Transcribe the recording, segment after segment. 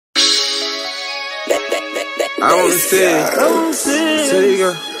I wanna see it. I wanna see it. There you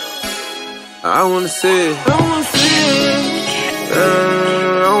go. I wanna see it. I wanna see it.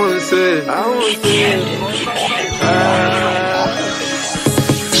 I wanna see it. I wanna see it.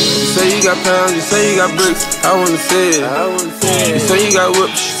 You say you got pounds, you say you got bricks. I wanna see it. I wanna see it. You say you got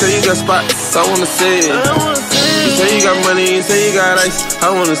whips, you say you got spots. I wanna see it. I wanna see it. You say you got money, you say you got ice. I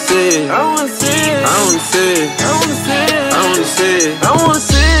wanna see it. I wanna see it. I wanna see it. I wanna see it. I wanna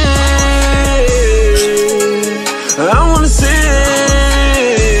see it. I wanna see it.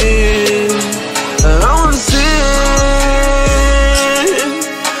 I wanna see it.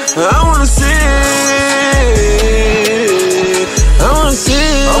 I wanna see it. I wanna see it. I wanna see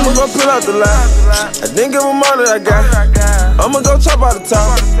it. I'ma go pull out the lot. I didn't give them all that I got. I'ma go chop out the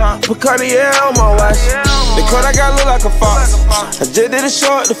top. Put Cartier on my watch. The coat I got look like a fox. I just did a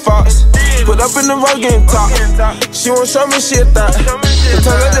show at the Fox. Put up in the road getting top. She won't show me shit thought.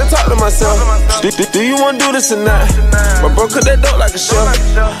 Sometimes I just talk to myself. Do you wanna do this or not? My bro cut that dope like a chef.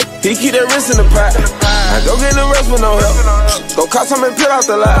 He keep that wrist in the pot. I go get the rest with no help. Go cop some and peel out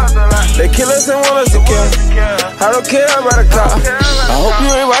the lot. They kill us and want us to kill. I don't care about a cop. I hope you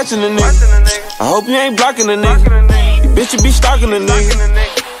ain't watching the nigga. I hope you ain't blocking the nigga. You bitch, you be stalking the nigga.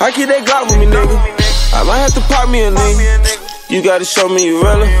 I keep that Glock with me, nigga. I might have to pop me a nigga. You gotta show me you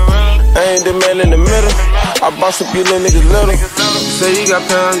realer. I ain't the man in the middle. I boss up you little niggas little. You say you got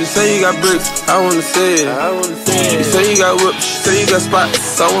pounds, you say you got bricks. I wanna see it. I wanna see it. You say you got whips, you say you got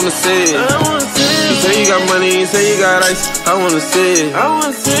spots. I wanna see it. I wanna see it. You say you got money, you say you got ice. I wanna see it. I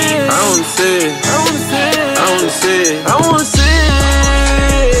wanna see it. I wanna see it. I wanna see it. I wanna see it.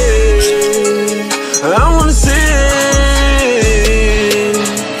 I wanna see it. I wanna see it.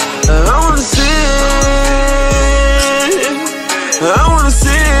 I wanna see it. I wanna see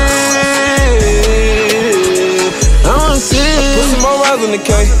it. I wanna see it. Put some more rounds in the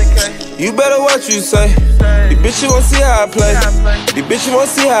cake. You better watch what you say. These bitches won't see how I play. These bitches won't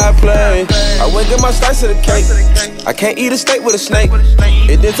see how I play. I went get my slice of the cake. I can't eat a steak with a snake.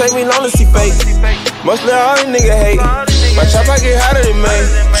 It didn't take me long to see fake. Mostly all these niggas hate. My chop I get hotter than me.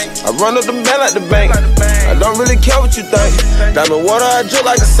 I run up the band like the bank. I don't really care what you think. Diamond water I drip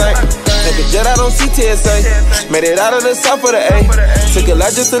like a saint. Take a jet out on CTSA. Made it out of the south of the A. Took a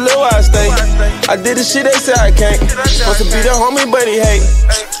lot just a little while I stay. I did the shit they said I can't. Supposed to be the homie but he hate.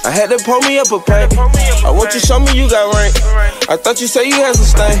 I had to pull me up a prank. I want you to show me you got rank. I thought you said you had some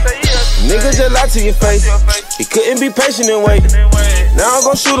stain. Nigga just lied to your face. He couldn't be patient and wait. Now I'm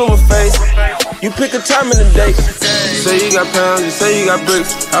gon' shoot him in the face. You pick a time and a date. You say you got pounds, you say you got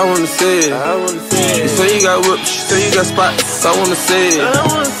bricks. I wanna see it. I wanna see it. You say you got whips, you say you got spots. I wanna see it. I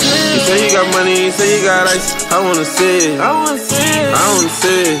wanna see it. You say you got money, you say you got ice. I wanna see it. I wanna see it. I wanna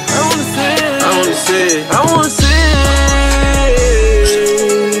see it. I wanna see it. I wanna see it.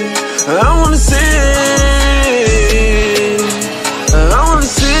 I wanna see it. I wanna see it. I wanna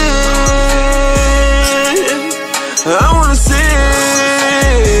see it. I wanna see it.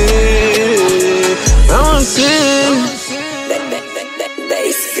 I wanna see it.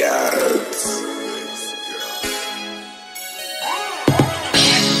 Bass girls.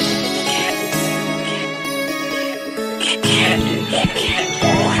 Candy.